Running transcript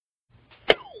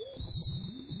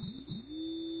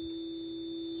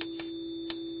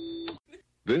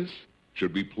This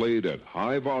should be played at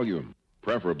high volume,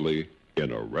 preferably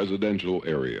in a residential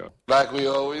area. Like we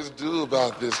always do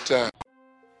about this time.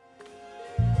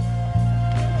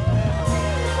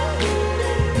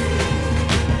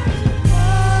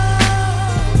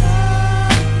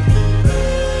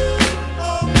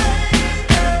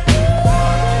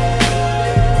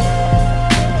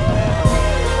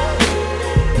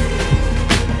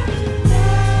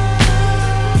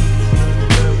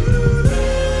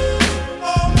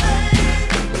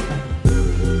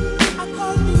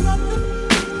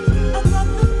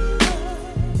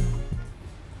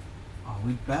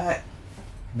 Back.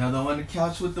 Another on the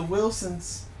couch with the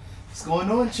Wilsons. What's going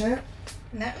on, champ?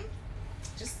 Nothing.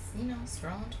 Just,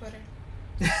 scrolling Twitter.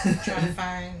 Trying to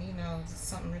find,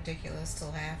 something ridiculous to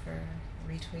laugh or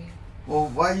retweet. Well,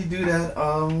 while you do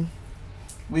that,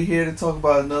 we here to talk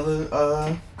about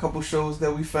another couple shows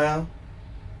that we found.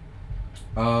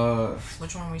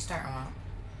 Which one are we starting with?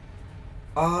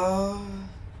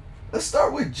 Let's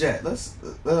start with Jet.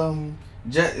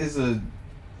 Jet is a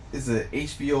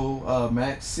HBO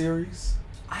Max series.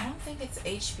 I don't think it's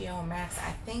HBO Max.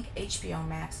 I think HBO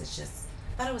Max is just...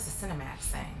 I thought it was a Cinemax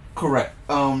thing. Correct.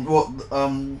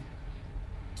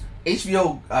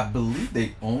 HBO, I believe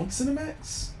they own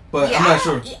Cinemax, but I'm not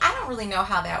sure. I don't really know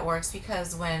how that works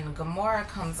because when Gamora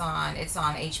comes on, it's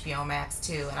on HBO Max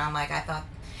too, and I'm like, I thought,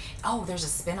 there's a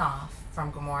spinoff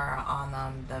from Gamora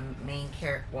on the main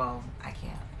character. Well, I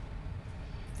can't.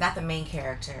 Not the main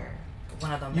character.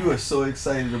 One of them. You are so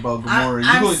excited about Gamora.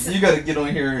 You got to get on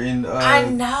here and. I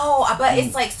know, but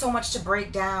it's like so much to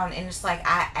break down, and it's like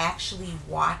I actually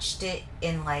watched it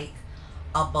in like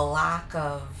a block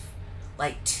of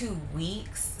like 2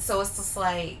 weeks, so it's just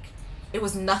like it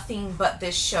was nothing but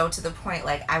this show to the point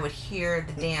like I would hear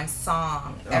the damn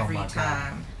song every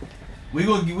time. We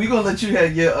gonna let you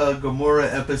have your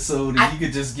Gamora episode, and you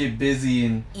could just get busy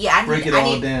and break it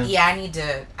all down. Yeah, I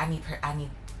need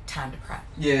time to prep.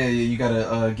 Yeah, you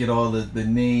gotta get all the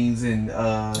names and.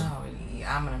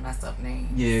 I'm gonna mess up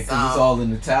names. Yeah, because it's all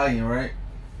in Italian, right?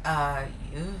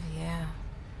 Yeah.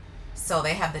 So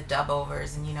they have the dub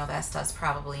overs, and that stuff's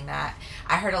probably not.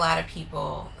 I heard a lot of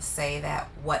people say that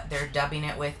what they're dubbing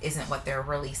it with isn't what they're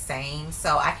really saying.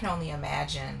 So I can only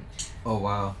imagine. Oh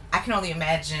wow. I can only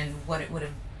imagine what it would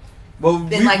have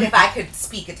been if I could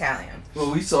speak Italian.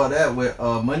 Well, we saw that with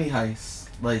Money Heist.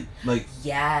 Like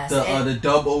yes, the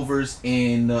dub overs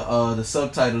and the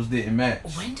subtitles didn't match.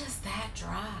 When does that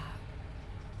drop?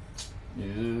 Yeah,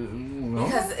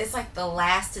 because it's like the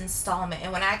last installment,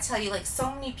 and when I tell you, like,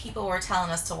 so many people were telling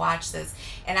us to watch this,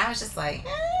 and I was just like,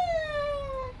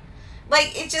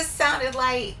 like it just sounded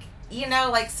like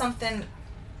like something.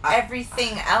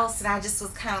 Everything else, and I just was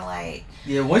kind of like,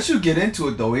 yeah, once you get into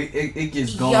it though, it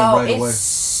gets going right away. It's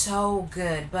so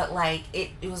good, but like it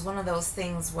was one of those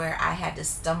things where I had to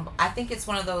stumble. I think it's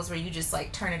one of those where you just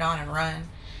like turn it on and run.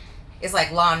 It's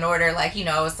like Law and Order, like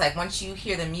it's like once you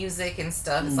hear the music and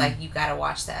stuff, it's like you gotta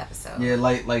watch the episode. Yeah,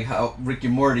 like how Rick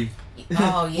and Morty.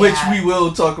 Oh yeah. Which we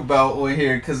will talk about on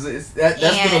here because that's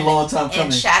been a long time coming.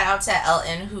 And shout out to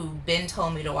Elton who been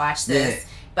told me to watch this. Yeah.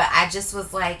 But I just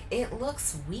was like, it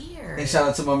looks weird. And shout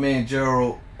out to my man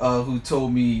Gerald, who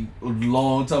told me a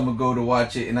long time ago to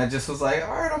watch it, and I just was like,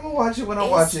 all right, I'm gonna watch it when I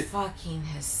watch it. It's fucking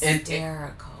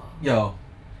hysterical.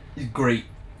 It's great.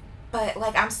 But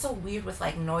like, I'm so weird with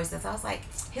like noises. I was like,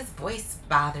 his voice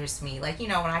bothers me. Like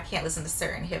when I can't listen to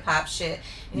certain hip hop shit,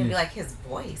 and you'll be like, his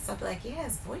voice. I'll be like, yeah,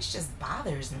 his voice just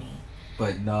bothers me.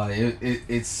 But nah,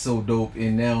 it's so dope,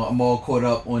 and now I'm all caught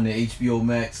up on the HBO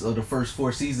Max of the first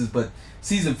 4 seasons, but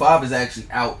season 5 is actually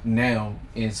out now,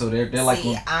 and so they're like.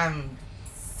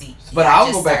 But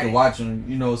I'll go back and watch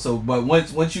them, So, but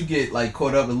once you get like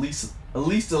caught up, at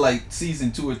least to like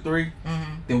season 2 or 3,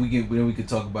 then we can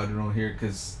talk about it on here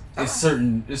because it's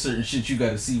certain shit you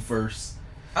got to see first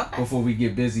before we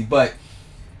get busy, but.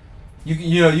 You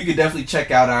can definitely check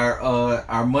out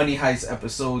our Money Heist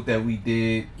episode that we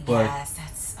did. But yes,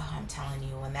 that's I'm telling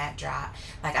you, when that dropped,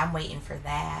 like I'm waiting for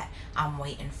that. I'm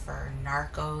waiting for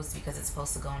Narcos because it's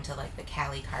supposed to go into like the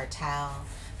Cali cartel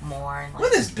more. And, like,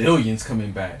 when is Billions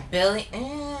coming back?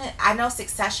 I know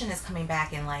Succession is coming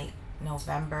back in like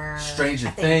November.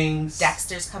 Stranger Things.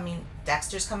 Dexter's coming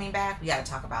back. We got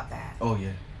to talk about that. Oh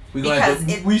yeah.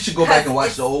 We should go back and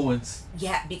watch the old ones.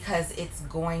 Yeah, because it's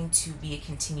going to be a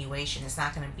continuation. It's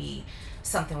not going to be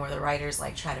something where the writers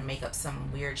like try to make up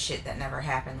some weird shit that never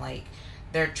happened. Like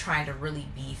they're trying to really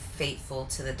be faithful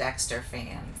to the Dexter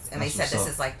fans, and they said this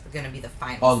is like going to be the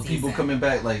final. All the people coming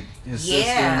back, like his sister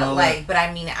and all that. But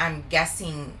I mean, I'm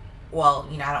guessing. Well,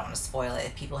 I don't want to spoil it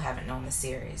if people haven't known the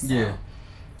series. So.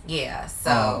 Yeah.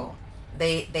 So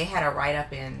they had a write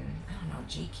up in.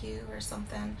 GQ or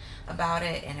something about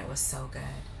it, and it was so good.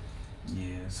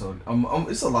 Yeah, so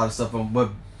it's a lot of stuff,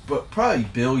 but probably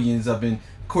Billions. Of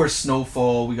course,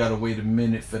 Snowfall. We gotta wait a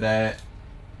minute for that.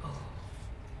 Oh,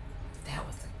 that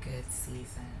was a good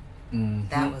season. Mm-hmm.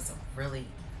 That was a really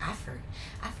I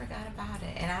forgot about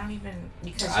it, and I don't even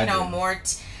because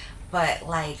but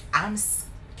like I'm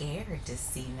scared to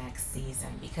see next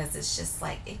season because it's just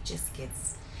like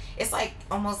it's like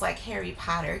almost like Harry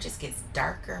Potter. It just gets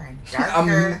darker and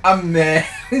darker. I'm mad.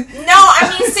 No,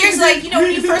 I mean seriously, like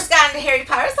when you first got into Harry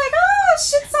Potter, it's like, oh,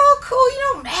 shit's all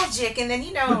cool, magic, and then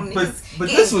but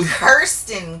this was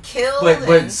cursed and killed.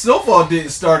 But Snowfall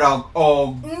didn't start out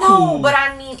all cool. No, but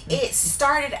I mean it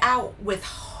started out with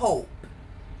hope.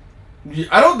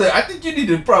 I think you need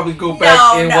to probably go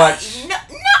back and watch. No,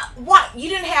 what? You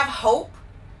didn't have hope?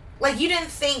 Like you didn't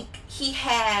think he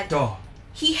had?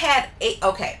 He had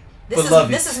okay.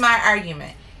 This is my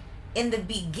argument. In the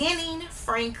beginning,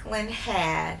 Franklin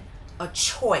had a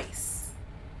choice,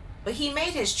 but he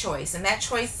made his choice, and that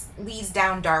choice leads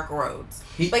down dark roads.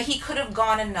 But he could have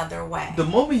gone another way. The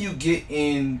moment you get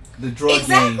in the drug game,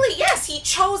 exactly. Yes, he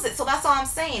chose it. So that's all I'm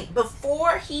saying.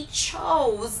 Before he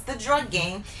chose the drug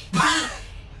game,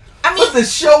 but the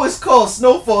show is called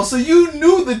Snowfall, so you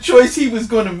knew the choice he was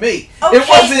going to make. Okay, it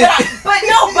wasn't. But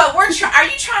are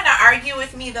you trying to argue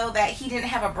with me though that he didn't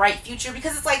have a bright future?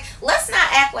 Because it's like, let's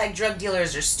not act like drug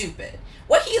dealers are stupid.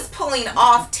 What he is pulling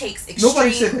off takes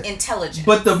extreme intelligence.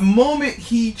 But the moment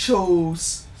he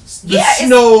chose the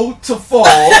snow to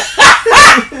fall,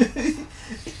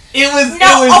 It was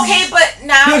okay, but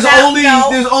now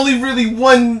there's only really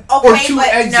one or two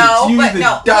exits. You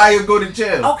either die or go to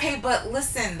jail. Okay, but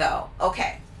listen though.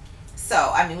 Okay,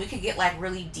 so I mean, we could get like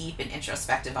really deep and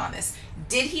introspective on this.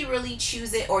 Did he really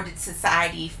choose it, or did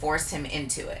society force him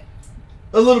into it?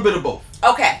 A little bit of both.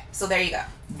 Okay, so there you go.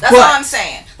 That's all I'm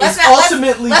saying. Let's not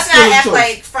act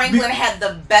like Franklin had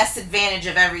the best advantage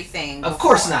of everything before. Of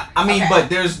course not. I mean, but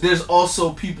there's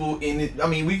also people in it. I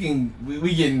mean, we getting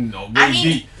really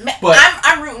deep. But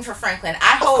I'm rooting for Franklin.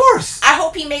 I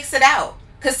hope he makes it out,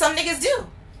 because some niggas do.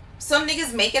 Some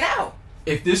niggas make it out.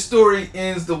 If this story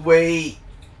ends the way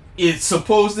it's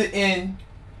supposed to end,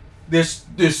 there's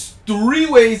 3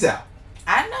 ways out.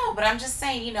 I know, but I'm just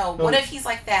saying, what if he's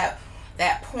like that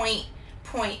point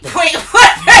 1%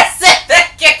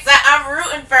 that gets out? I'm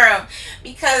rooting for him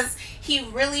because he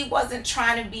really wasn't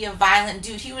trying to be a violent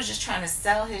dude. He was just trying to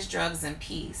sell his drugs in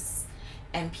peace,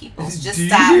 and people just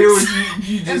stopped.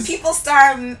 And people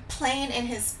started playing in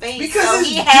his face because so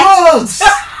it's drugs.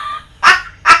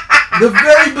 The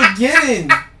very beginning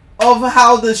of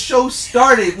how the show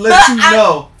started lets you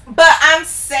know. But all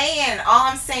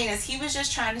I'm saying is he was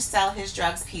just trying to sell his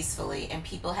drugs peacefully, and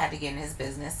people had to get in his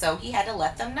business, so he had to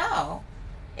let them know.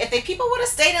 If people would have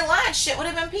stayed in line, shit would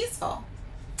have been peaceful.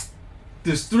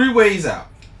 There's 3 ways out.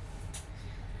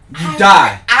 You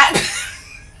die.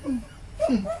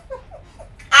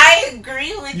 I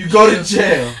agree with you. You go to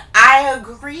jail. I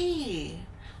agree.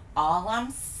 All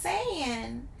I'm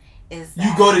saying is that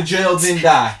you go to jail, then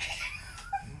die.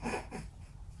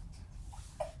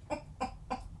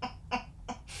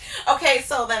 Okay,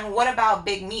 so then what about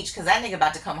Big Meech? Because that nigga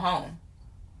about to come home.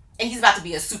 And he's about to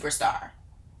be a superstar.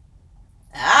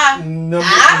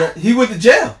 He went to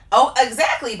jail. Oh,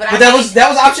 exactly. But that was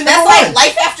option number 1. That's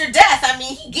like life after death. I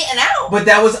mean, he getting out. But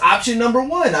that was option number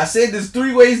 1. I said there's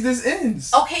 3 ways this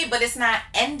ends. Okay, but it's not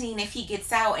ending if he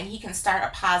gets out and he can start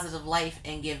a positive life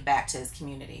and give back to his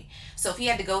community. So if he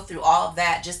had to go through all of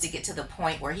that just to get to the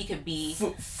point where he could be...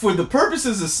 For the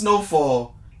purposes of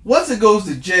Snowfall, once it goes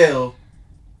to jail,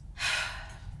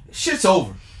 shit's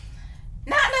over.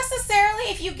 Not necessarily.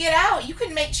 If you get out, you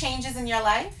can make changes in your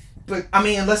life. But I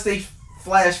mean, unless they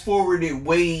flash forward it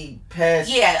way past.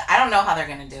 Yeah, I don't know how they're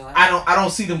gonna do it. I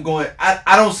don't see them going.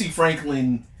 I don't see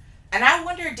Franklin. And I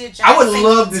wonder, I would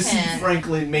love to see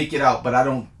Franklin make it out, but I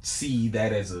don't see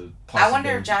that as a possibility. I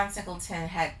wonder if John Singleton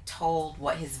had told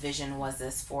what his vision was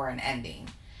this for an ending,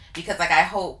 because I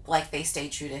hope they stay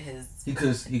true to his. He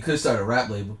could start a rap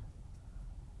label.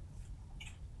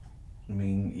 I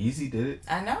mean, Easy did it.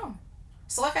 I know.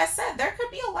 So like I said, there could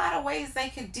be a lot of ways they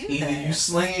could do Either this. You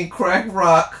slinging crack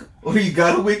rock, or you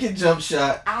got a wicked jump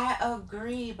shot. I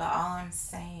agree, but all I'm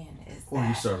saying is or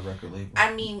you start a record label.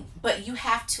 I mean, but you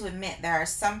have to admit there are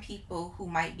some people who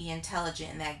might be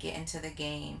intelligent and that get into the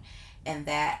game and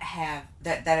that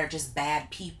are just bad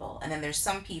people. And then there's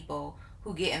some people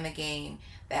who get in the game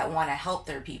that want to help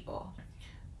their people.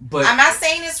 But I'm not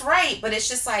saying it's right, but it's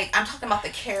just I'm talking about the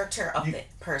character of the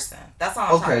person. That's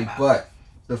all I'm talking about. Okay, but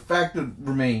the fact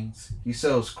remains, he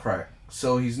sells crack,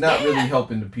 so he's not really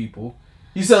helping the people.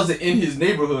 He sells it in his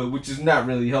neighborhood, which is not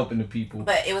really helping the people.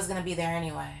 But it was gonna be there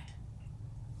anyway.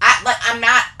 I'm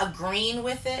not agreeing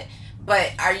with it,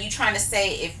 but are you trying to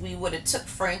say if we would have took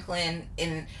Franklin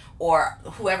or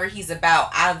whoever he's about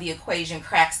out of the equation,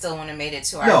 crack still wouldn't have made it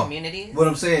to our communities? What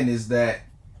I'm saying is that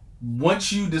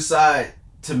once you decide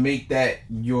to make that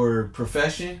your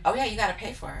profession, oh yeah, you gotta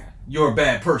pay for it. You're a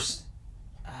bad person.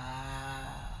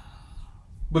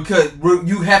 Because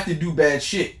you have to do bad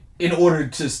shit in order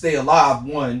to stay alive.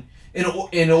 One,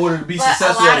 in order to be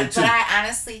successful at it too. But I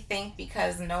honestly think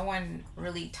because no one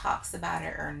really talks about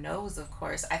it or knows, of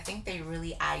course, I think they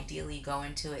really ideally go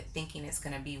into it thinking it's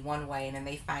going to be one way and then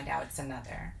they find out it's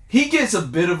another. He gets a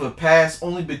bit of a pass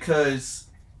only because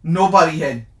nobody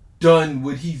had done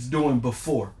what he's doing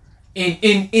before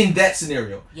in that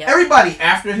scenario. Yep. Everybody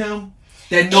after him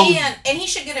that knows, and he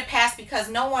should get a pass because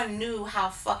no one knew how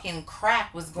fucking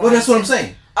crack was going. Well, that's what I'm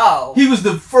saying. Oh, he was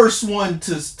the first one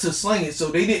to sling it,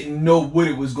 so they didn't know what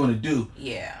it was going to do.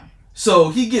 Yeah.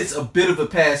 So he gets a bit of a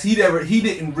pass. He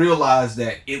didn't realize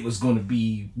that it was going to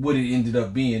be what it ended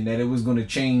up being. That it was going to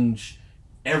change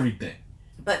everything.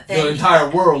 But then the entire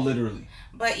world, literally.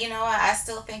 But you know what? I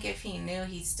still think if he knew,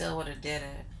 he still would have did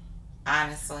it.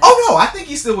 Honestly. Oh no, I think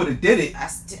he still would have did it.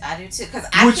 I do too,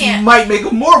 which might make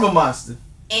him more of a monster.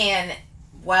 And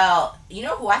well, you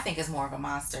know who I think is more of a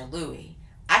monster? Louie.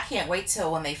 I can't wait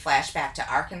till when they flash back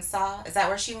to Arkansas. Is that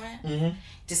where she went? Mm-hmm.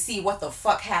 To see what the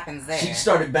fuck happens there. She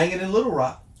started banging in Little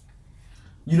Rock.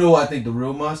 You know what I think the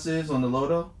real monster is on the low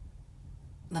though?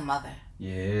 The mother.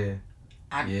 Yeah.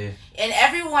 Yeah. And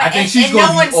everyone. I think she's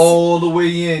gonna be all the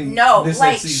way in. No,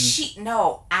 like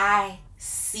I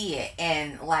see it,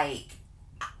 and like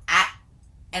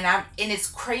and it's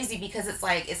crazy because it's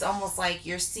like it's almost like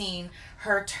you're seeing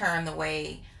her turn the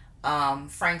way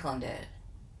Franklin did.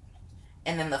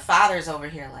 And then the father's over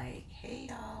here like, hey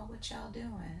y'all, what y'all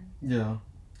doing? Yeah.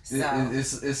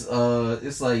 So.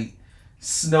 It's like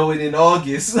snowing in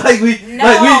August. This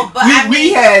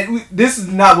is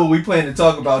not what we plan to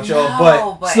talk about, y'all.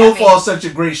 But Snowfall's such a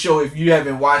great show. If you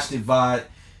haven't watched it, Vod,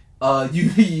 if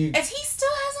he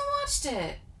still hasn't watched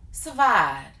it,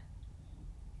 Savad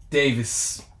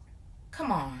Davis.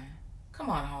 Come on,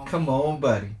 homie. Come on,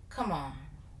 buddy. Come on.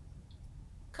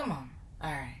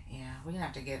 All right, yeah, we're gonna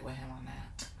have to get with him on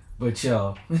that. But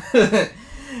y'all,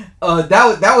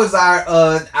 that was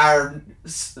our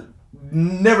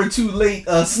never too late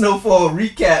Snowfall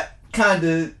recap kind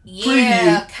of preview.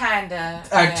 Yeah, kind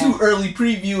of. Our too early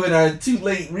preview and our too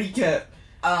late recap.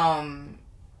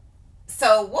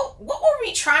 So what were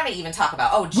we trying to even talk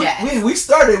about? Oh, Jet. We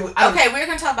started. Okay, we were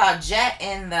gonna talk about Jet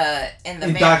in the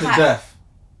Dr. Death.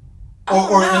 No,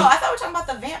 I thought we were talking about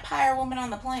the vampire woman on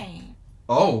the plane.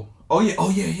 Oh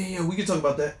yeah. We can talk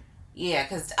about that. Yeah,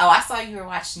 because I saw you were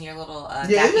watching your little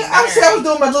documentary. I was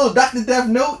doing my little Dr. Death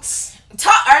notes.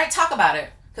 Talk about it,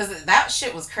 because that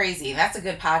shit was crazy. That's a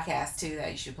good podcast too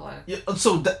that you should plug. Yeah,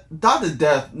 so Dr.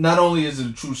 Death, not only is it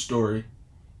a true story,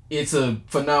 it's a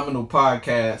phenomenal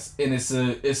podcast and it's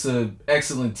a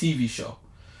excellent TV show.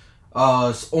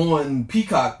 It's on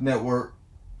Peacock Network.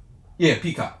 Yeah,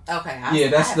 Peacock. Okay.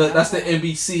 That's the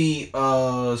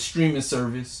NBC streaming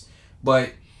service,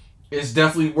 but it's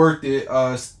definitely worth it.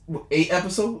 8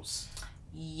 episodes.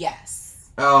 Yes.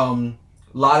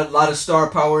 Lot of star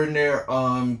power in there.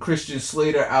 Christian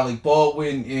Slater, Alec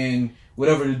Baldwin, and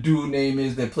whatever the dude name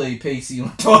is that played Pacey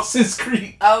on Dawson's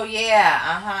Creek. Oh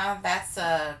yeah, that's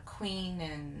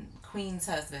Queen's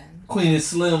husband. Queen and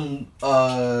Slim.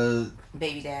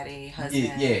 Baby daddy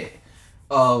husband. Yeah.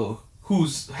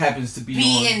 Who's happens to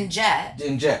be in Jet.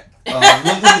 In Jet. Look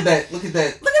at that. Look at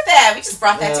that. We just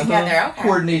brought that together. Okay.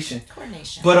 Coordination.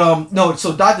 But no.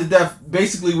 So Dr. Death,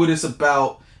 basically, what it's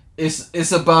about.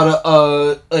 It's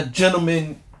about a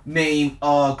gentleman named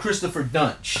Christopher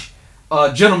Dunch.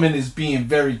 Gentleman is being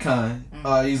very kind.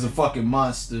 He's a fucking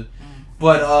monster. Mm-hmm.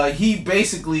 But he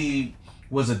basically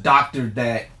was a doctor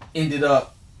that ended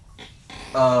up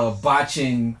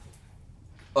botching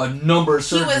a number of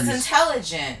surgeries. He was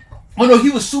intelligent. Oh no, he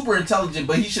was super intelligent,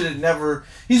 but he should have never.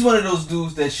 He's one of those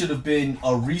dudes that should have been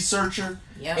a researcher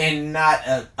and not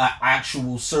an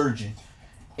actual surgeon.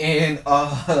 And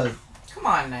come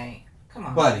on, Knight. Come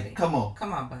on, buddy. Come on.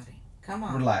 Come on, buddy. Come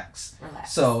on. Relax.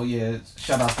 So yeah,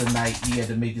 shout out to Knight. He had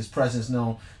to make his presence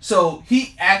known. So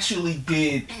he actually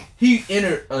did. He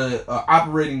entered a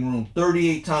operating room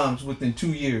 38 times within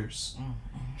 2 years. Mm-hmm.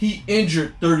 He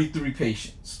injured 33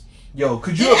 patients. Yo,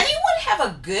 could you? Did anyone have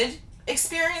a good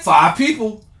experience? 5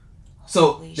 people.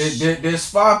 So there's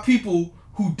 5 people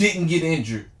who didn't get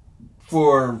injured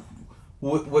for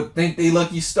what think they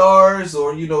lucky stars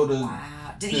or the. Wow.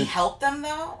 Did he help them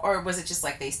though, or was it just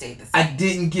like they stayed the same? I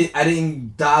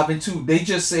didn't dive into. They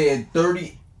just said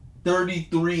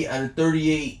 33 out of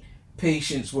 38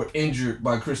 patients were injured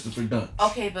by Christopher Dunst.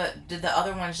 Okay, but did the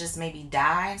other ones just maybe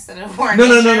die instead of weren't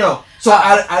injured? No. So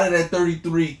out of that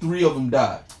 33, 3 of them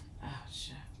died. Oh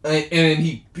shit! And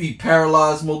he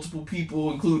paralyzed multiple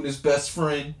people, including his best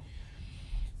friend.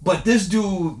 But this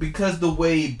dude, because the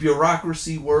way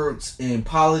bureaucracy works and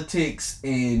politics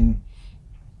and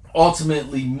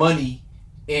ultimately money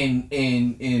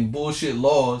and bullshit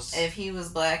laws. If he was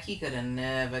black, he could have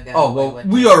never got away with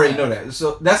we already know that.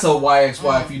 So that's a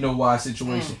YXY if you know why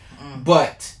situation.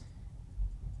 But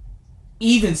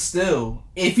even still,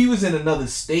 if he was in another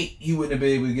state, he wouldn't have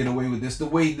been able to get away with this. The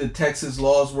way the Texas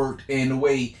laws worked and the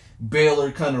way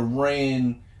Baylor kind of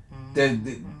ran, that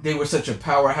they were such a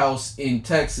powerhouse in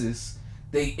Texas.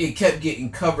 It kept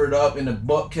getting covered up, and the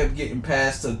buck kept getting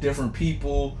passed to different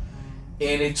people.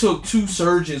 And it took 2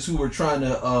 surgeons who were trying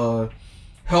to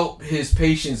help his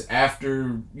patients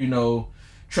after,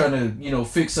 trying to,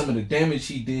 fix some of the damage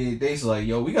he did. They was like,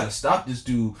 yo, we got to stop this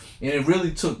dude. And it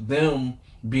really took them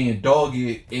being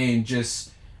dogged and just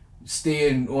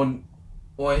staying on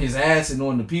his ass and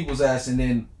on the people's ass. And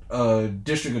then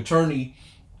district attorney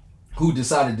who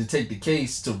decided to take the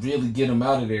case to really get him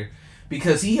out of there.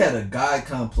 Because he had a God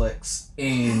complex.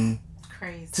 And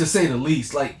crazy, to say the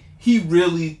least. Like, he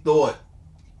really thought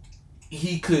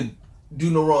he could do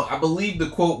no wrong. I believe the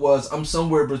quote was, "I'm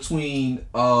somewhere between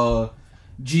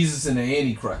Jesus and the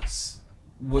Antichrist."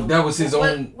 That was his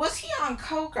own. Was he on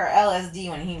coke or LSD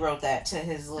when he wrote that to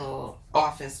his little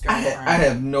office girlfriend? I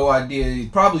have no idea.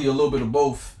 Probably a little bit of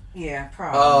both. Yeah,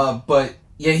 probably. But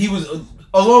yeah, he was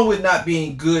along with not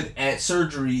being good at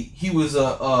surgery. He was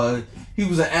an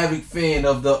avid fan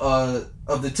of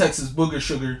the Texas Booger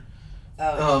Sugar.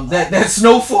 That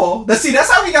Snowfall. That's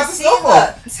how we got the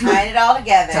Snowfall. Tying it all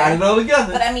together.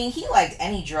 But I mean, he liked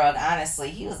any drug.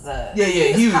 Honestly, he was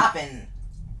he was popping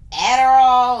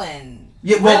Adderall and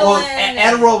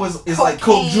Adderall is like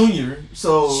Coke Jr.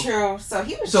 So true. So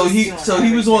he was.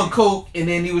 He was on Coke, and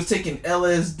then he was taking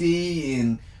LSD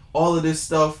and all of this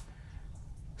stuff,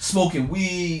 smoking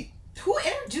weed. Who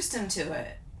introduced him to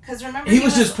it? Because remember, he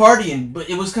was just partying, but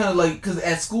it was kind of like because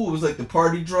at school it was like the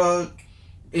party drug.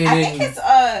 And I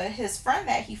think his friend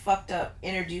that he fucked up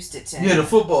introduced it to him. Yeah, the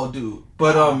football dude.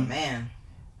 But man.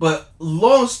 But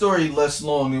long story less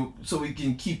long, so we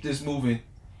can keep this moving.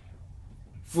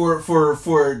 For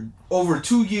over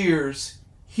 2 years,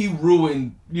 he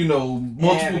ruined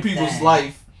multiple people's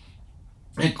life,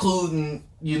 including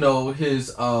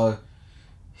his was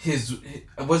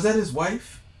that his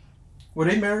wife? Were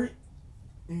they married?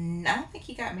 I don't think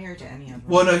he got married to any of them.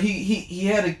 Well, no, he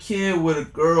had a kid with a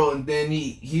girl, and then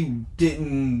he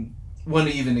didn't want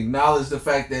to even acknowledge the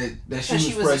fact that she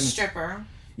was pregnant. A stripper.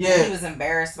 Yeah, he was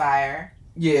embarrassed by her.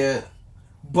 Yeah,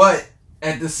 but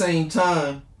at the same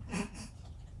time,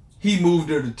 he moved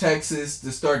her to Texas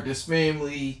to start this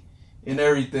family and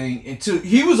everything.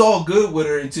 He was all good with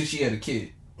her until she had a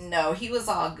kid. No, he was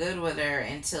all good with her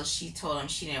until she told him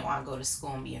she didn't want to go to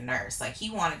school and be a nurse. Like, he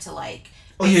wanted to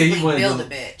he wanted build a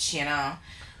bitch,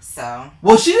 So.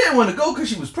 Well, she didn't want to go because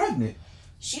she was pregnant.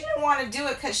 She didn't want to do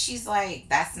it because she's like,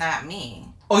 that's not me.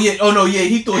 Oh yeah. Oh no. Yeah.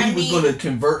 He thought he was going to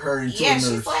convert her into a nurse. Yeah.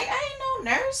 She's like, I ain't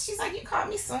no nurse. She's like, you caught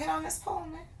me swinging on this pole,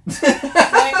 man.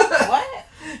 Like, what?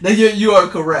 Now you are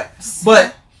correct,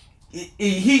 but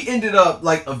he ended up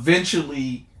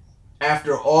eventually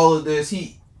after all of this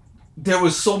there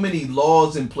was so many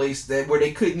laws in place where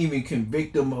they couldn't even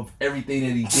convict him of everything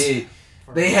that he did.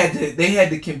 They had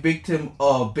to convict him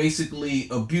of basically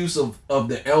abuse of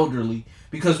the elderly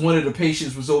because one of the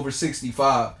patients was over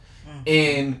 65,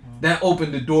 and that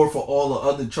opened the door for all the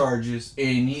other charges,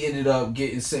 and he ended up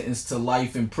getting sentenced to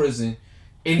life in prison.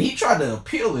 And he tried to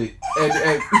appeal it, which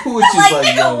is like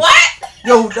nigga, what?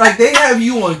 Yo, they have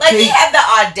you on. He had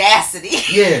the audacity.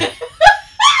 Yeah.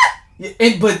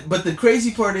 And but the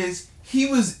crazy part is he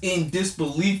was in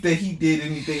disbelief that he did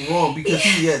anything wrong because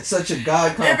he had such a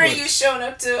God complex. Remember you showing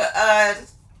up to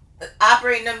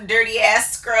operating them dirty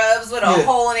ass scrubs with a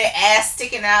hole in their ass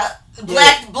sticking out.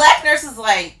 Black nurse is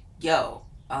like, yo,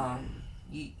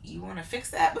 you want to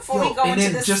fix that before we go into this?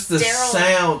 And then just the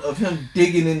sound of him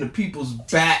digging into people's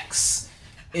backs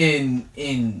and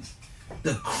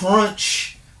the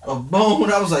crunch of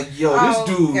bone. I was like, yo,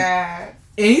 this dude. God.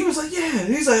 And he was like, yeah.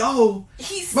 He's like, oh,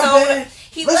 my bad.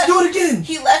 Let's do it again.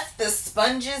 He left the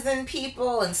sponges in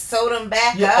people and sewed them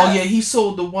back up. Oh, yeah. He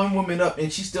sewed the one woman up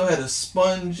and she still had a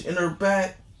sponge in her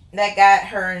back. That got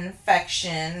her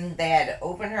infection. They had to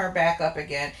open her back up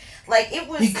again. It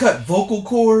was... He cut vocal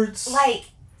cords.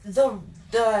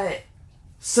 The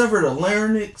severed a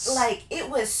larynx. Like, it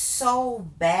was so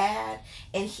bad.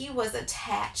 And he was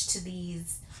attached to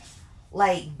these,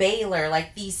 like, Baylor,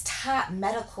 like, these top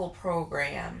medical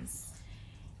programs.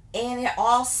 And it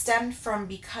all stemmed from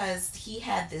because he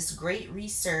had this great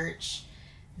research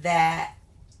that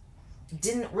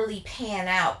didn't really pan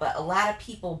out, but a lot of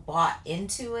people bought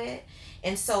into it.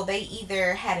 And so they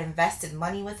either had invested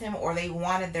money with him or they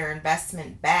wanted their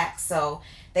investment back. So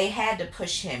they had to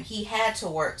push him. He had to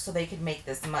work so they could make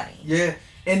this money. Yeah.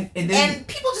 And then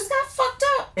people just got fucked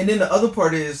up. And then the other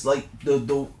part is like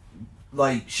the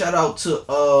like shout out to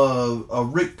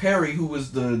Rick Perry, who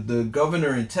was the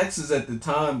governor in Texas at the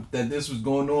time that this was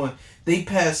going on. They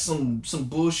passed some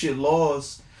bullshit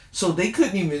laws, so they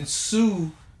couldn't even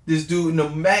sue this dude. And the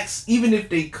max, even if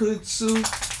they could sue,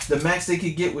 the max they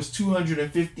could get was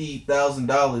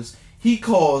 $250,000. He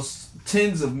caused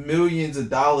tens of millions of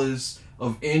dollars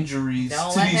of injuries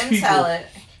Don't to let these him people. Tell it.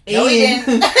 No, he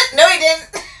didn't. No, he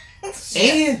didn't.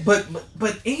 And but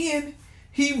he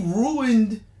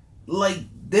ruined like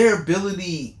their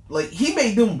ability. Like he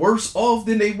made them worse off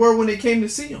than they were when they came to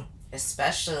see him.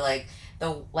 Especially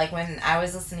when I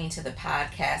was listening to the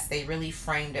podcast, they really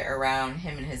framed it around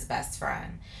him and his best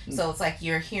friend. Mm-hmm. So it's like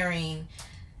you're hearing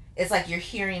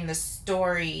the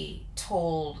story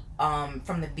told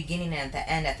from the beginning and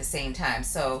the end at the same time.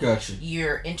 So gotcha.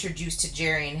 You're introduced to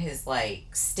Jerry and his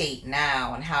like state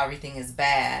now and how everything is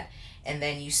bad. And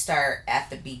then you start at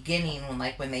the beginning when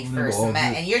they first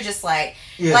met, and you're just like,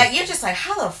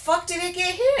 how the fuck did it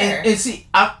get here? And see,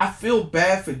 I feel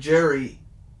bad for Jerry,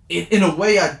 in a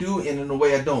way I do, and in a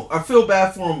way I don't. I feel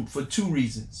bad for him for two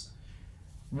reasons.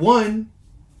 One,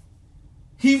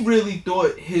 he really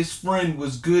thought his friend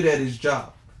was good at his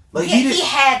job. Like he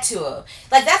had to have.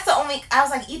 Like that's the only. I was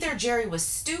like, either Jerry was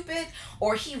stupid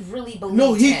or he really believed.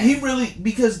 No, he really,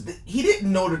 because he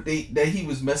didn't know that he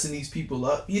was messing these people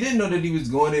up. He didn't know that he was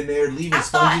going in there leaving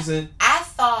sponges in. I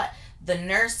thought the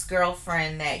nurse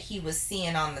girlfriend that he was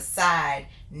seeing on the side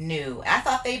knew. I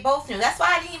thought they both knew. That's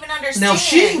why I didn't even understand. Now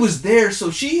she was there,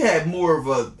 so she had more of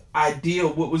a idea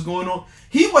of what was going on.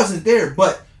 He wasn't there,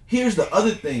 but here's the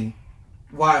other thing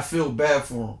why I feel bad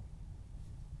for him.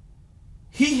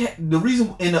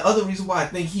 The other reason why I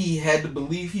think he had to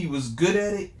believe he was good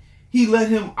at it, he let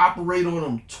him operate on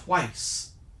him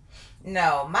twice.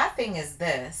 No, my thing is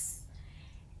this.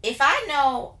 If I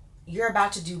know you're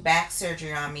about to do back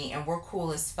surgery on me and we're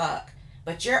cool as fuck,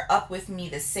 but you're up with me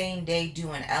the same day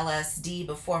doing LSD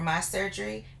before my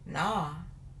surgery, nah.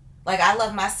 Like, I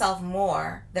love myself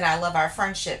more than I love our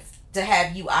friendship to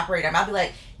have you operate on me. I'll be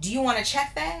like, do you want to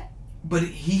check that? But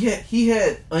he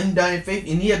had undying faith,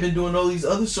 and he had been doing all these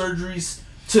other surgeries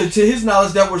to his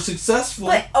knowledge that were successful.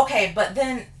 But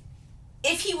then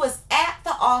if he was at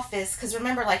the office, because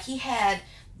remember, like, he had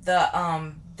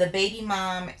the baby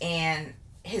mom and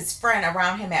his friend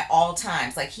around him at all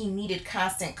times. Like, he needed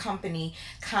constant company,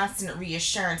 constant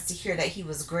reassurance to hear that he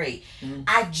was great. Mm-hmm.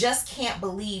 I just can't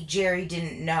believe Jerry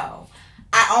didn't know.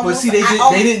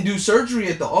 They didn't do surgery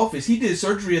at the office. He did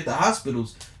surgery at the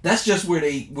hospitals. That's just where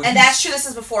that's true. This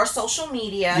is before social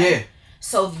media. Yeah.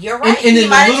 So you're right. And he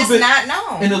might have just not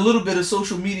known. And a little bit of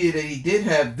social media that he did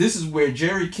have, this is where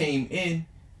Jerry came in.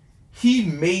 He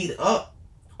made up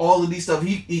all of these stuff.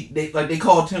 They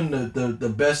called him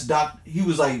the best doctor. He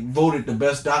was like voted the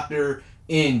best doctor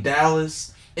in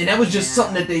Dallas. And that was just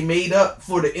something that they made up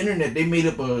for the internet. They made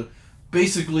up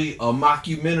basically a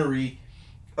mockumentary.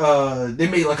 They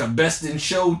made like a best in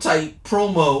show type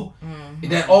promo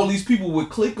that all these people would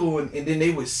click on, and then they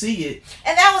would see it.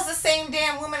 And that was the same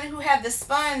damn woman who had the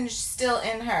sponge still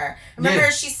in her.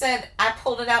 Remember, she said, I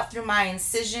pulled it out through my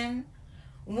incision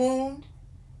wound.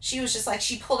 She was just like,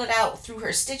 she pulled it out through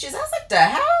her stitches. I was like, the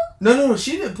hell? No,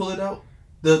 she didn't pull it out.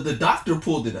 The doctor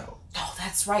pulled it out. Oh,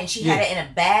 that's right. And she had it in a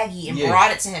baggie and brought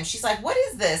it to him. She's like, what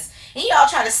is this? And he all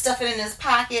tried to stuff it in his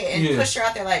pocket and push her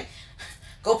out there like,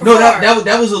 go perform. No,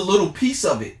 that was a little piece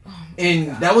of it.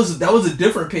 And that was a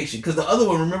different patient, because the other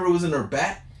one, remember, was in her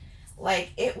back.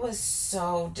 Like, it was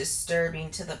so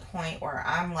disturbing to the point where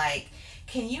I'm like,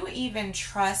 can you even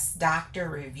trust doctor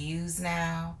reviews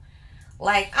now?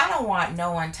 Like, I don't want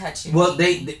no one touching me.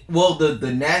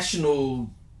 The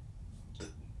national,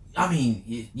 I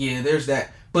mean, yeah, there's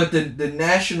that. But the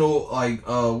national, like,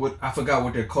 what I forgot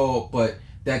what they're called, but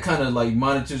that kind of like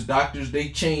monitors doctors, they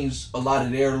changed a lot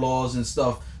of their laws and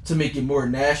stuff to make it more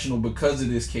national because of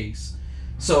this case.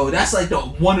 So that's like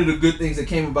one of the good things that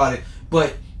came about it.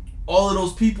 But all of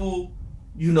those people,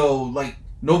 like,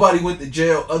 nobody went to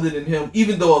jail other than him,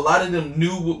 even though a lot of them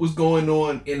knew what was going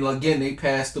on, and again, they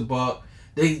passed the buck.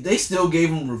 They still gave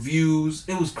him reviews.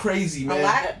 It was crazy,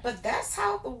 man. But that's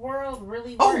how the world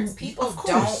really works. People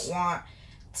don't want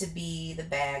to be the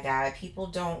bad guy. People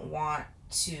don't want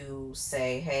to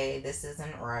say, hey, this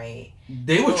isn't right.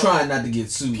 They were trying not to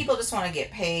get sued. People just want to get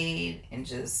paid and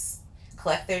just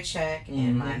collect their check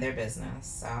and mind their business.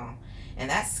 So, and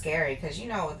that's scary because, you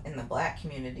know, in the black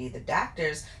community, the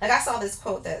doctors, like I saw this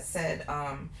quote that said,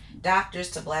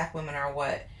 doctors to black women are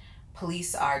what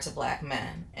police are to black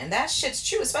men. And that shit's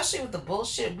true, especially with the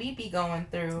bullshit we be going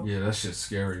through. Yeah, that shit's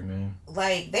scary, man.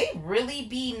 Like, they really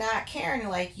be not caring.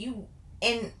 Like,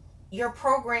 you're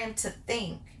programmed to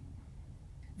think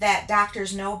that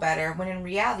doctors know better, when in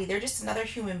reality, they're just another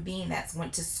human being that's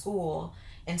went to school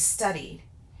and studied.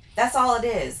 That's all it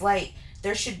is. Like,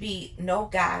 there should be no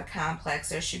God complex.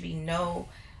 There should be no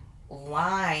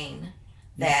line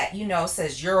that, you know,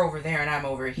 says you're over there and I'm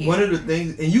over here. One of the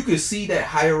things, and you could see that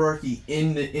hierarchy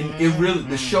it really,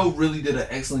 the show really did an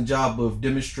excellent job of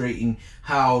demonstrating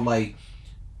how, like,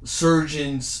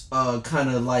 surgeons kind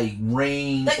of like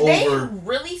reign like over. They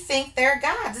really think they're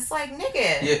gods. It's like,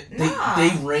 nigga, yeah,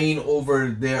 they reign over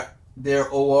their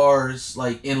ORs,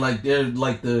 like, and like they're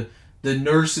like the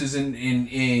nurses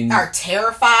in are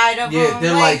terrified of them. Yeah,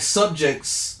 they're like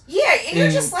subjects. Yeah, and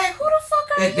you're just like, who the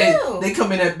fuck are you? They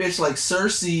come in that bitch like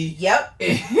Cersei. Yep.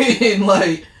 And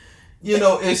like, you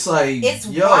know, it's like, it's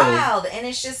wild, and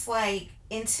it's just like,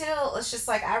 until it's just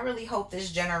like, I really hope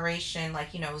this generation,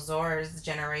 like, you know, Zora's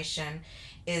generation,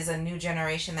 is a new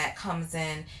generation that comes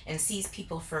in and sees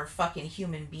people for fucking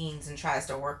human beings and tries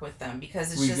to work with them,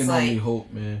 because it's just like, we can only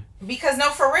hope, man. Because no,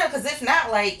 for real, because if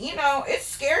not, like, you know, it's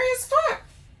scary as fuck.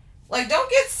 Like, don't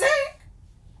get sick,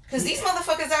 because these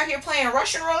motherfuckers out here playing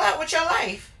Russian roulette with your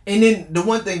life. And then the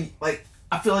one thing, like,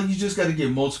 I feel like you just got to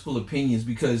get multiple opinions,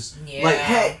 because like,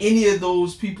 had any of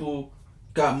those people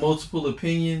got multiple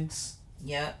opinions.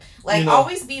 Yep. Like, you know,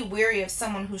 always be wary of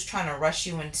someone who's trying to rush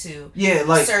you into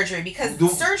surgery, because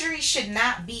surgery should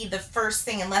not be the first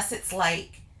thing unless it's like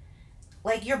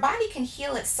your body can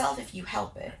heal itself if you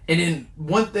help it. And then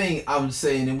one thing I would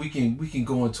say, and then we can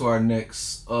go into our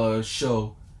next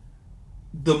show.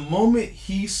 The moment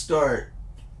he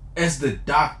as the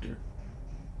doctor,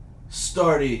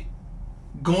 started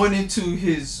going into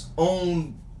his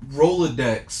own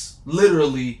Rolodex,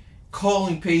 literally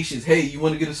calling patients, hey, you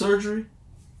want to get a surgery?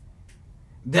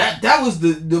 That was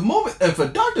the moment. If a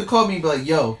doctor called me and be like,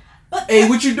 yo, hey,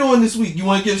 what you doing this week? You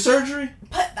want to get a surgery?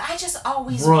 But I just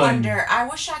always wonder. I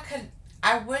wish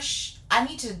I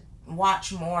need to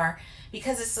watch more,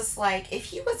 because it's just like, if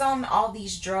he was on all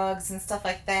these drugs and stuff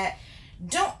like that,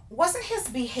 wasn't his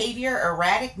behavior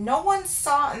erratic? No one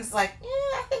saw and was like, yeah,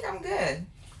 I think I'm good.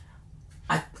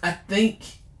 I think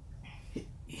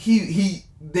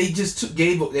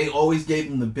they always gave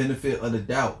him the benefit of the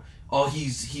doubt. Oh,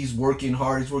 he's working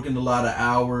hard. He's working a lot of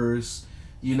hours.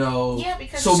 You know, yeah,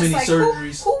 because so many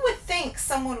surgeries. Who would think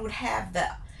someone would have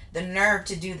the nerve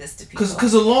to do this to people?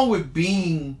 Because along with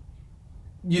being,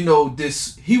 you know,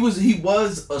 he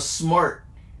was a smart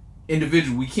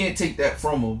individual. We can't take that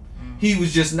from him. Mm-hmm. He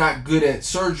was just not good at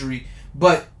surgery.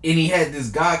 And he had this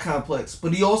God complex.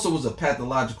 But he also was a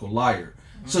pathological liar.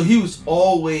 Mm-hmm. So he was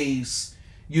always,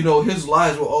 you know, his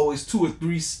lies were always 2 or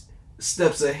 3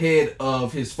 steps ahead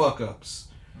of his fuck ups.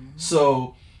 Mm-hmm.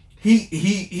 So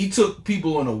he took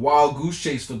people on a wild goose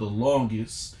chase for the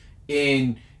longest,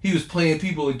 and he was playing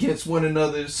people against one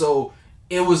another. So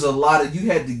it was a lot of, you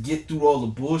had to get through all the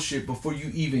bullshit before you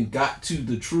even got to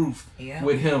the truth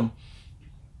with him.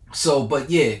 So, but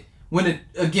yeah, when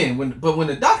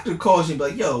the doctor calls you and be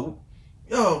like, yo,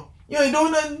 you ain't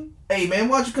doing nothing. Hey man,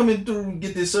 why don't you come in through and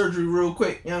get this surgery real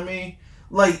quick? You know what I mean?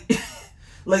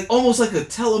 Like almost like a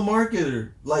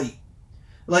telemarketer. Like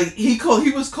he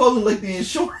was calling like the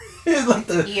insurance, like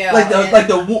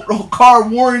the car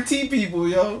warranty people,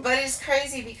 yo. But it's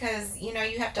crazy because, you know,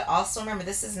 you have to also remember,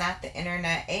 this is not the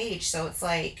internet age, so it's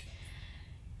like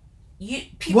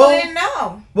people didn't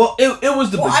know. Well, it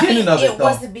was the beginning of it,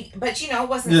 though. But you know, it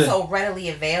wasn't so readily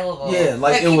available. Yeah,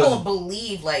 like it people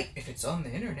believe, like, if it's on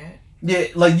the internet. Yeah,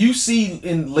 like you see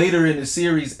later in the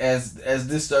series, as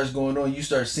this starts going on, you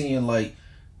start seeing like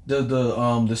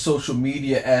the social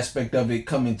media aspect of it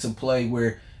come into play,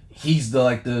 where he's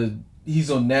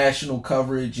on national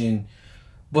coverage,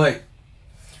 but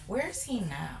where is he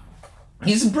now?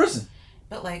 He's in prison.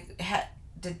 But like,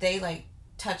 did they like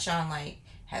touch on like,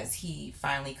 has he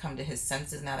finally come to his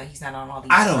senses now that he's not on all these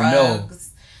drugs? I don't know.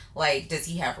 Like, does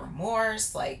he have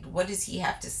remorse? Like, what does he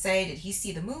have to say? Did he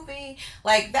see the movie?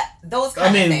 Like that, those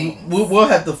kind of things. We'll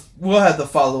have to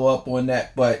follow up on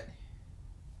that, but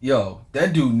Yo,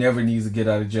 that dude never needs to get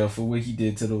out of jail for what he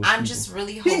did to those people. I'm just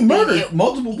really hoping he murdered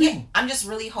multiple people. Yeah, I'm just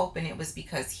really hoping it was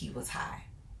because he was high.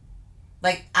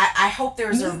 Like, I hope there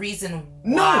was a reason why.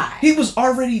 No, he was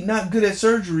already not good at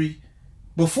surgery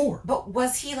before. But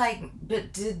was he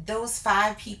but did those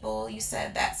 5 people you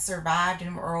said that survived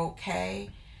and were okay,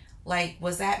 like,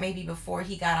 was that maybe before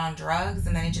he got on drugs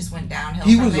and then it just went downhill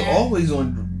He from was there? always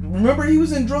on, remember he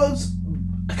was in drugs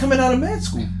coming out of med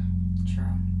school. True.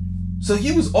 So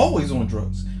he was always on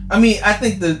drugs. I mean, I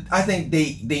think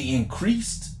they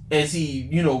increased as he,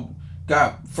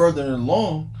 got further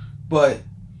along, but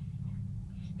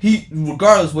he,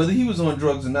 regardless whether he was on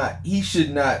drugs or not, he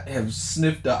should not have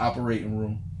sniffed the operating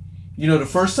room. The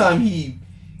first time he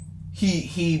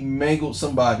mangled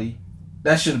somebody,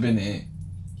 that should have been the end.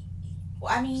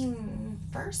 Well, I mean,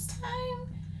 first time?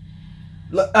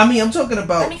 I mean, I'm talking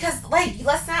about... because,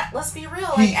 let's be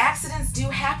real. Accidents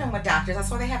do happen with doctors. That's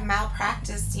why they have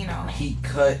malpractice, He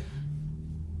cut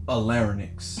a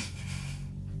larynx.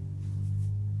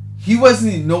 He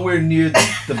wasn't even nowhere near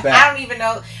the back. I don't even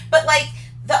know. But,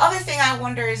 the other thing I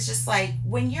wonder is just,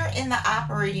 when you're in the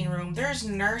operating room, there's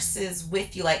nurses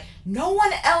with you. No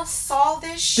one else saw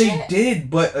this shit. They did,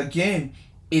 but again,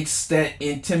 it's that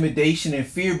intimidation and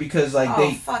fear because,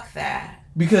 fuck that.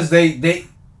 Because they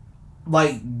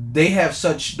have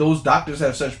those doctors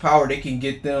have such power, they can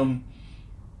get them,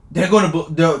 they're going to,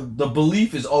 the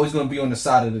belief is always going to be on the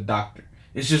side of the doctor.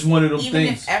 It's just one of those things.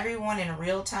 Even if everyone in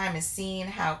real time is seeing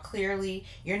how clearly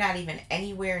you're not even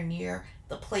anywhere near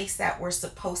the place that we're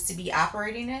supposed to be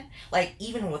operating in,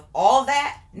 even with all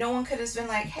that, no one could have been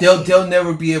like, hey. They'll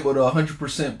never be able to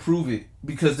 100% prove it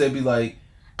because they'll be like,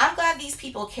 I'm glad these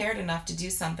people cared enough to do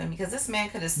something because this man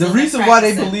could have. The reason why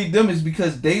they believed them is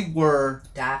because they were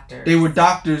doctors. They were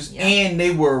doctors, and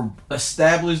they were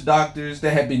established doctors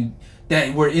that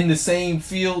were in the same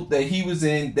field that he was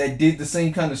in, that did the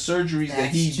same kind of surgeries that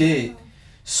he did.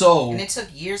 So, and it took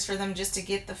years for them just to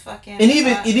get the fucking. And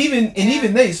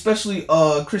even they, especially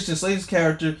Christian Slater's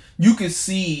character, you could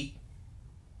see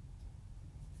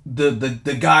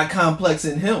the God complex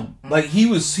in him. Like he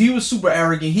was super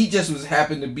arrogant. He just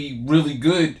happened to be really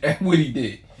good at what he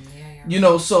did.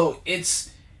 Yeah, so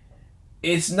it's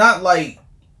not like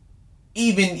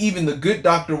even the good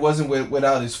doctor wasn't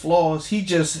without his flaws. He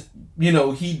just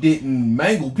he didn't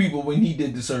mangle people when he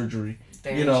did the surgery.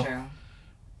 Very true.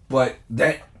 But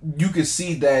that you could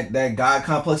see that God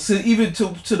complex, even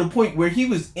to the point where he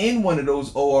was in one of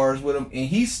those ORs with him and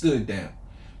he stood down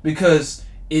because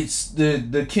it's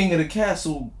the king of the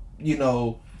castle,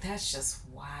 That's just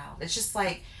wild. It's just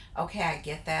like, okay, I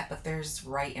get that, but there's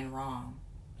right and wrong.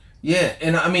 Yeah,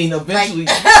 and I mean, eventually,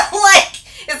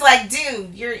 it's like,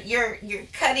 dude, you're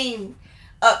cutting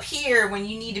up here when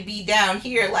you need to be down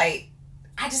here.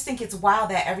 I just think it's wild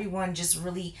that everyone just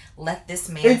really let this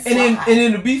man slide. And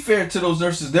then to be fair to those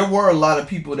nurses, there were a lot of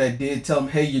people that did tell him,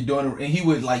 "Hey, you're doing it," and he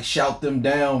would shout them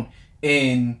down,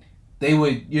 and they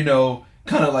would,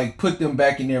 kind of put them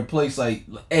back in their place.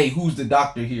 Hey, who's the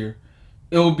doctor here?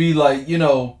 It would be if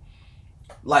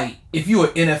you're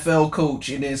an NFL coach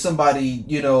and then somebody,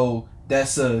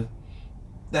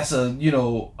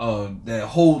 that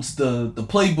holds the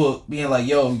playbook being like,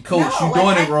 yo, coach, you're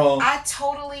doing it wrong. I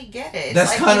totally get it.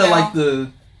 That's kind of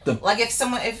the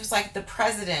if it's the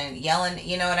president yelling,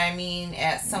 you know what I mean,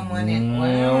 at someone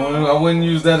I wouldn't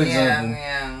use that example.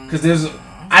 Yeah. Because there's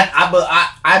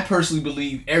I personally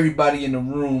believe everybody in the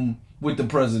room with the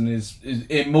president is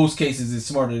in most cases is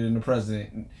smarter than the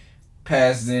president,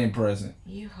 past and present.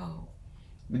 You hope.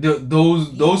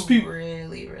 Those people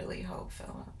really, really hope,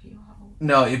 Philip. You hope.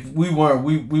 No, if we weren't,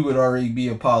 we would already be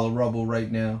a pile of rubble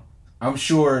right now. I'm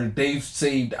sure they've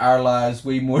saved our lives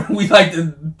way more than we like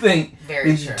to think.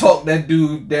 Very true. Talk that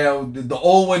dude down, the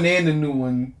old one and the new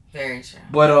one. Very true.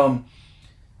 But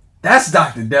that's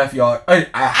Dr. Death, y'all. We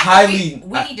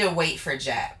need to wait for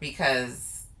Jet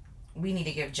because we need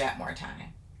to give Jet more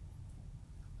time.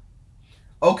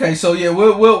 Okay, so yeah,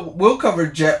 we'll cover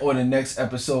Jet on the next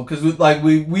episode because we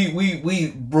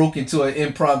broke into an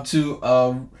impromptu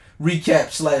recap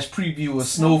 / preview of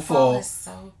Snowfall. Is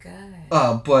so good.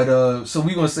 So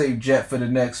we're gonna save Jet for the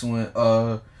next one.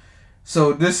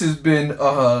 So this has been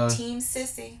Team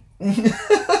Sissy.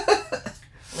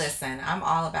 Listen, I'm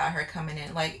all about her coming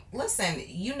in. Listen,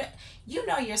 you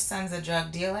know your son's a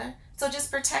drug dealer, so just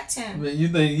protect him.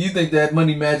 You think that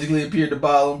money magically appeared to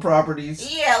buy on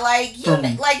properties? Yeah,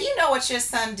 you know what your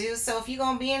son do. So if you're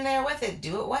gonna be in there with it,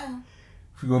 do it well.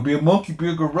 If you're gonna be a monkey, be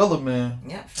a gorilla, man.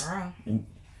 Yep, for real.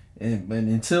 And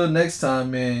until next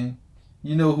time, man.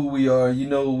 You know who we are. You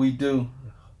know what we do.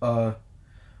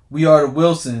 We are the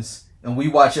Wilsons, and we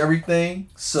watch everything.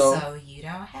 So you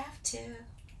don't have to.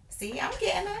 See, I'm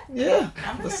getting it. Yeah.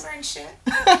 I'm remembering shit.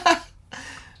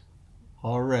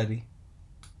 Already.